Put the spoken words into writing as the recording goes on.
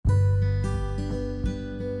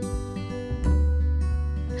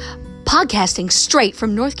Podcasting straight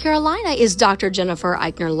from North Carolina is Dr. Jennifer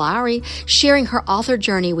Eichner Lowry, sharing her author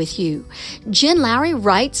journey with you. Jen Lowry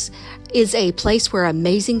Writes is a place where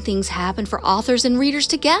amazing things happen for authors and readers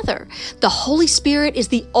together. The Holy Spirit is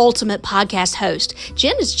the ultimate podcast host.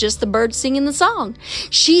 Jen is just the bird singing the song.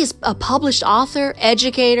 She is a published author,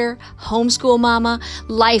 educator, homeschool mama,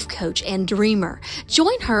 life coach, and dreamer.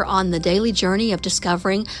 Join her on the daily journey of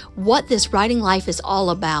discovering what this writing life is all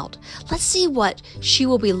about. Let's see what she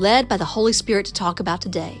will be led by the Holy Spirit to talk about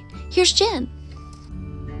today. Here's Jen.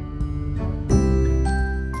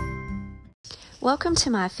 Welcome to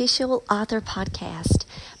my official author podcast.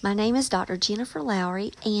 My name is Dr. Jennifer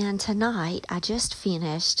Lowry, and tonight I just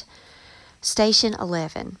finished Station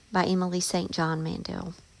 11 by Emily St. John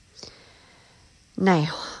Mandel. Now,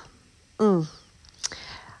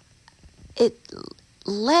 it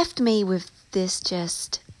left me with this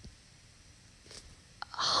just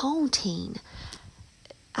haunting.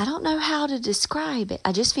 I don't know how to describe it.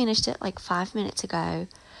 I just finished it like 5 minutes ago,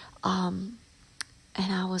 and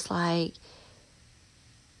I was like,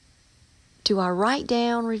 do I write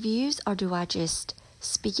down reviews or do I just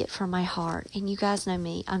speak it from my heart? And you guys know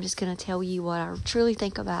me. I'm just going to tell you what I truly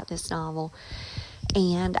think about this novel.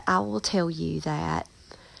 And I will tell you that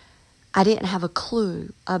I didn't have a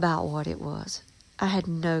clue about what it was. I had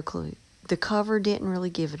no clue. The cover didn't really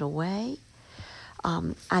give it away.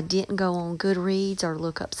 I didn't go on Goodreads or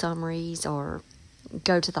look up summaries or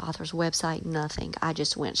go to the author's website, nothing. I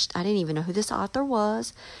just went. I didn't even know who this author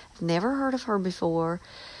was. I've never heard of her before.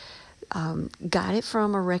 Got it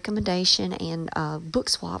from a recommendation and a book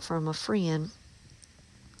swap from a friend.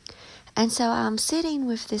 And so I'm sitting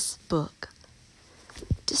with this book.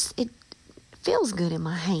 It feels good in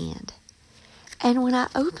my hand. And when I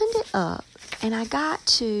opened it up and I got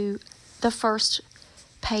to the first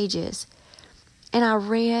pages and I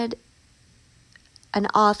read an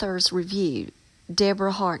author's review,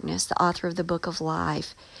 Deborah Harkness, the author of the Book of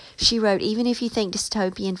Life, she wrote, "Even if you think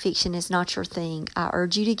dystopian fiction is not your thing, I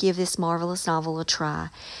urge you to give this marvelous novel a try.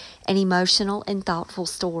 An emotional and thoughtful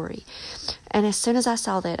story." And as soon as I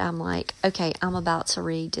saw that, I'm like, okay, I'm about to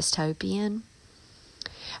read dystopian.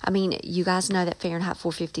 I mean, you guys know that Fahrenheit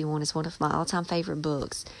 451 is one of my all-time favorite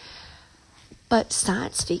books. But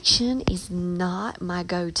science fiction is not my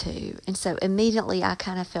go-to. And so immediately I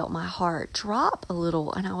kind of felt my heart drop a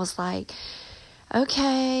little. And I was like,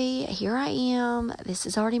 okay, here I am. This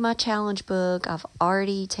is already my challenge book. I've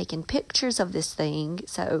already taken pictures of this thing,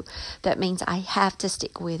 so that means I have to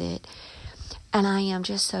stick with it. And I am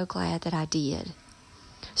just so glad that I did.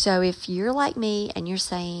 So if you're like me and you're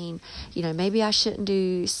saying, maybe I shouldn't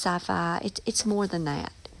do sci-fi, it's more than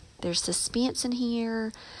that. There's suspense in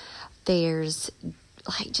here. There's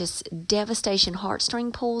just devastation,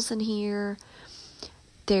 heartstring pulls in here.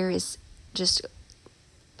 There is just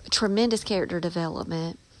tremendous character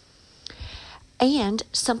development. And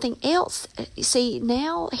something else, see,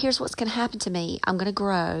 now here's what's going to happen to me. I'm going to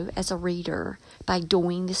grow as a reader by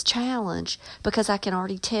doing this challenge because I can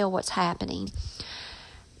already tell what's happening.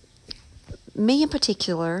 Me in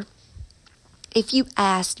particular, if you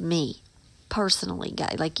asked me personally,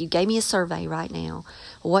 like you gave me a survey right now,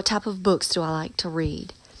 what type of books do I like to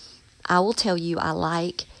read? I will tell you I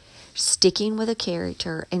like sticking with a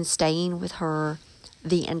character and staying with her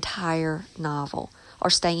the entire novel, or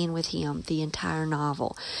staying with him the entire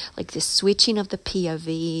novel. Like this switching of the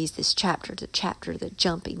POVs, this chapter to chapter, the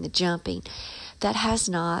jumping, that has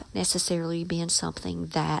not necessarily been something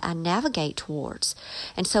that I navigate towards.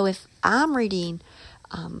 And so if I'm reading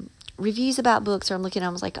reviews about books, or I'm looking at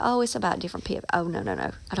them, I was like, oh, it's about different people. Oh, no,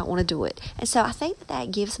 I don't want to do it. And so I think that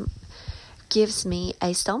gives me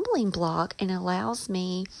a stumbling block and allows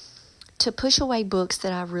me to push away books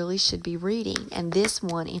that I really should be reading. And this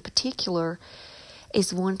one in particular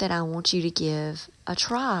is one that I want you to give a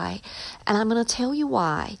try. And I'm going to tell you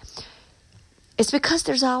why. It's because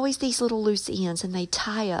there's always these little loose ends and they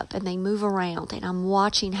tie up and they move around. And I'm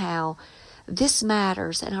watching how this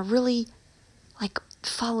matters. And I really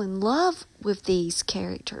fall in love with these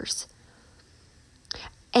characters.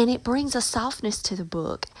 And it brings a softness to the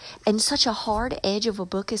book. And such a hard edge of a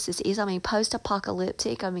book as this is. I mean,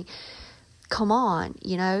 post-apocalyptic. Come on,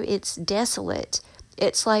 it's desolate.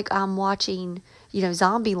 It's like I'm watching,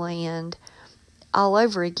 Zombieland all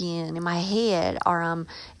over again in my head, or I'm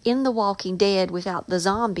in The Walking Dead without the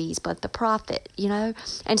zombies, but the prophet,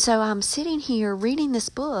 And so I'm sitting here reading this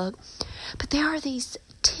book, but there are these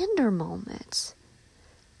tender moments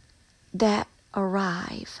that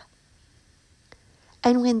arrive.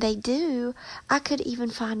 And when they do, I could even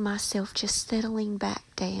find myself just settling back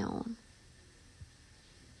down.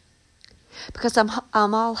 Because I'm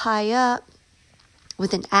all high up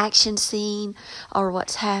with an action scene or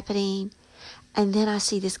what's happening. And then I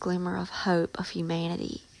see this glimmer of hope of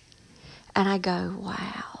humanity. And I go,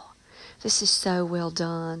 wow, this is so well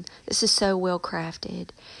done. This is so well crafted.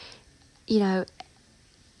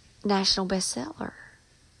 National bestseller.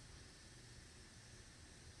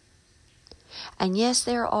 And yes,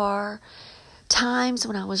 there are times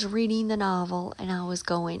when I was reading the novel and I was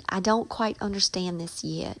going, I don't quite understand this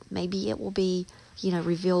yet. Maybe it will be,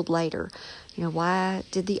 revealed later. Why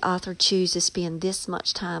did the author choose to spend this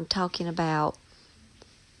much time talking about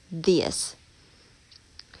this?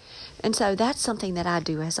 And so that's something that I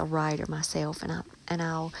do as a writer myself, and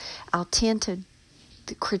I'll tend to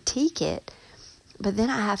critique it, but then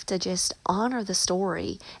I have to just honor the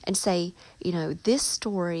story and say, this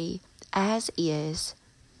story as is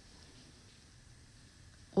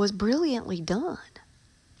was brilliantly done.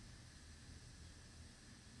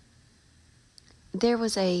 There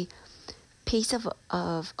was a piece of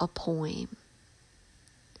a poem.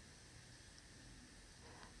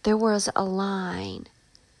 There was a line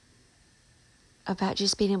about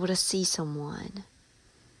just being able to see someone.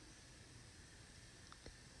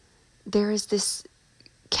 There is this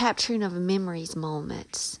capturing of memories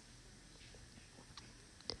moments.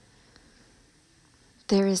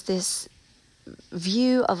 There is this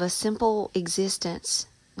view of a simple existence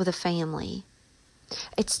with a family.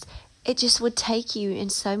 It just would take you in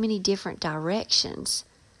so many different directions.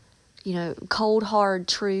 Cold, hard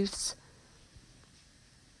truths.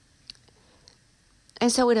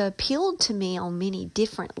 And so it appealed to me on many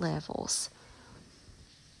different levels.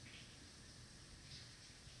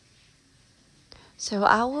 So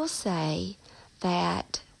I will say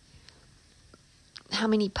that how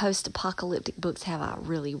many post-apocalyptic books have I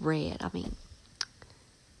really read? I mean,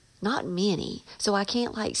 not many. So I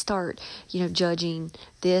can't start, judging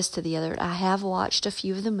this to the other. I have watched a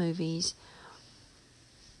few of the movies.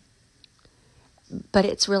 But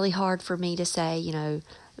it's really hard for me to say,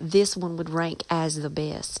 this one would rank as the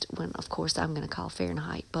best, when of course I'm going to call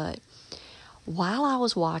Fahrenheit. But while I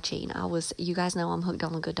was watching, you guys know I'm hooked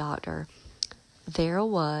on The Good Doctor. There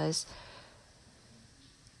was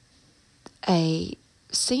a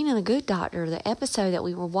scene in The Good Doctor, the episode that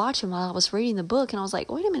we were watching while I was reading the book, and I was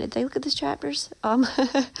like, wait a minute, they look at these chapters? But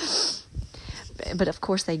of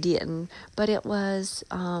course they didn't. But it was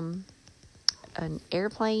an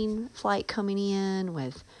airplane flight coming in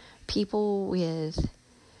with people with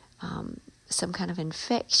some kind of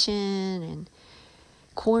infection and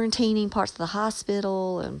quarantining parts of the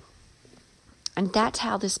hospital, and that's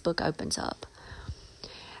how this book opens up.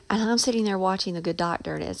 And I'm sitting there watching The Good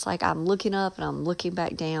Doctor, and it's like I'm looking up and I'm looking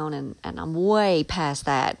back down, and I'm way past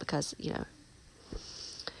that because,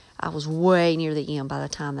 I was way near the end by the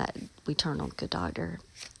time that we turned on The Good Doctor.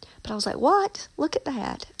 But I was like, what? Look at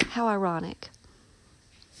that. How ironic.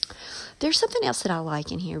 There's something else that I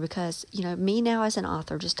like in here because, me now as an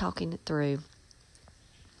author, just talking it through,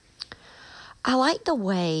 I like the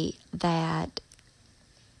way that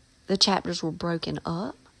the chapters were broken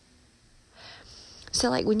up.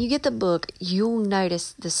 So, when you get the book, you'll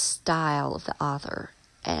notice the style of the author,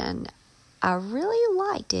 and I really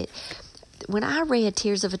liked it. When I read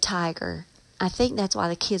Tears of a Tiger, I think that's why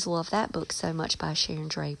the kids love that book so much by Sharon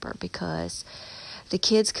Draper, because the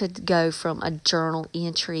kids could go from a journal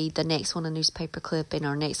entry, the next one a newspaper clipping,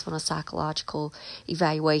 or next one a psychological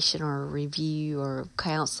evaluation or a review or a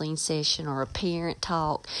counseling session or a parent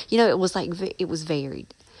talk. It was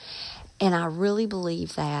varied. And I really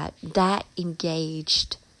believe that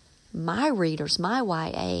engaged my readers, my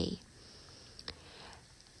YA.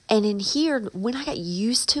 And in here, when I got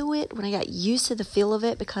used to it, when I got used to the feel of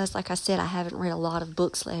it, because like I said, I haven't read a lot of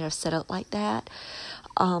books that are set up like that.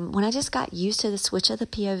 When I just got used to the switch of the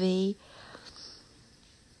POV,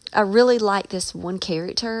 I really like this one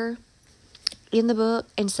character in the book.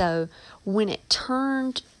 And so when it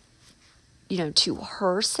turned, to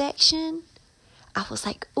her section, I was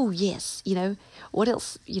like, oh yes, what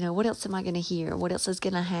else am I going to hear? What else is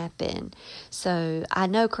going to happen? So I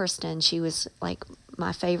know Kirsten, she was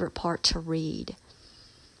my favorite part to read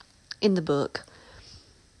in the book.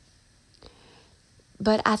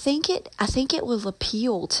 But I think it will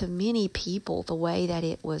appeal to many people the way that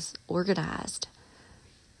it was organized.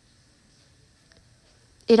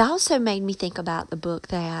 It also made me think about the book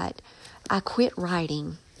that I quit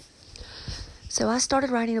writing. So I started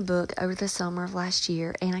writing a book over the summer of last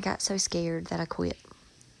year, and I got so scared that I quit.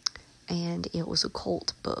 And it was a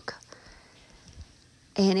cult book.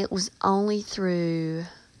 And it was only through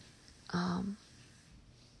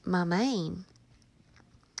my main.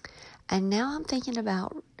 And now I'm thinking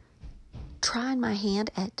about trying my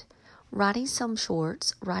hand at writing some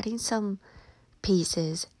shorts, writing some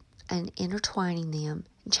pieces and intertwining them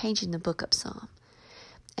and changing the book up some.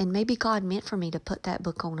 And maybe God meant for me to put that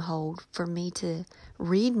book on hold, for me to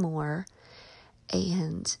read more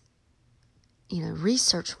and,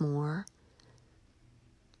 research more,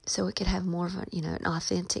 so it could have more of an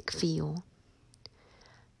authentic feel.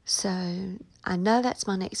 So I know that's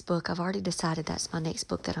my next book. I've already decided that's my next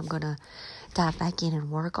book that I'm going to dive back in and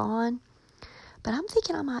work on. But I'm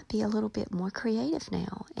thinking I might be a little bit more creative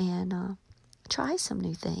now and try some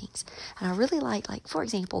new things. And I really like, for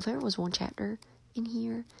example, there was one chapter in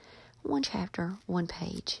here, one chapter, one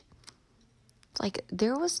page. Like,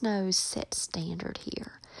 there was no set standard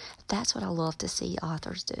here. That's what I love to see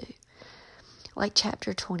authors do. Like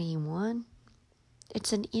chapter 21,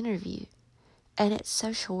 it's an interview, and it's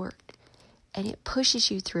so short, and it pushes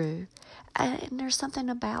you through. And there's something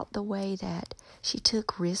about the way that she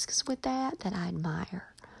took risks with that I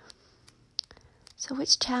admire. So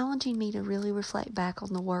it's challenging me to really reflect back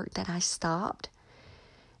on the work that I stopped,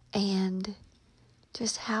 and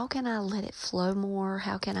just how can I let it flow more?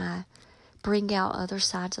 How can I bring out other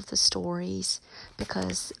sides of the stories?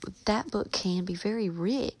 Because that book can be very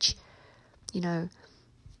rich, but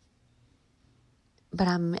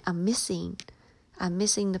I'm missing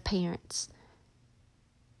the parents.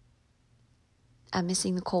 I'm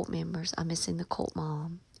missing the cult members. I'm missing the cult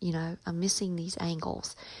mom. I'm missing these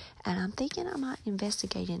angles. And I'm thinking I might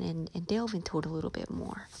investigate it and delve into it a little bit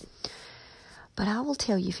more. But I will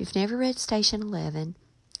tell you, if you've never read Station 11,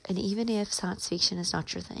 and even if science fiction is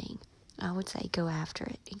not your thing, I would say go after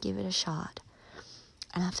it and give it a shot.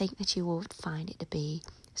 And I think that you will find it to be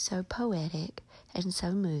so poetic and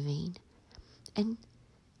so moving, and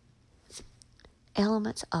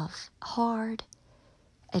elements of hard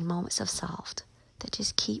and moments of soft that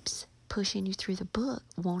just keeps pushing you through the book,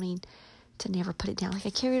 wanting to never put it down. Like, I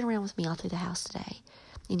carried it around with me all through the house today.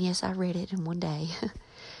 And yes, I read it in one day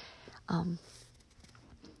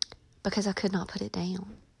because I could not put it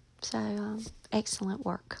down. So, excellent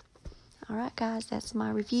work. All right, guys, that's my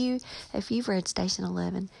review. If you've read Station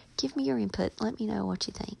 11, give me your input. Let me know what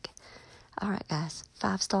you think. All right, guys,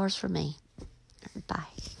 5 stars for me. Bye.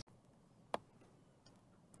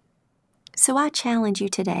 So I challenge you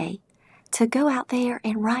today to go out there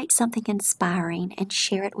and write something inspiring and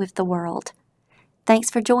share it with the world. Thanks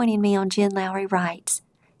for joining me on Jen Lowry Writes.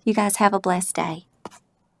 You guys have a blessed day.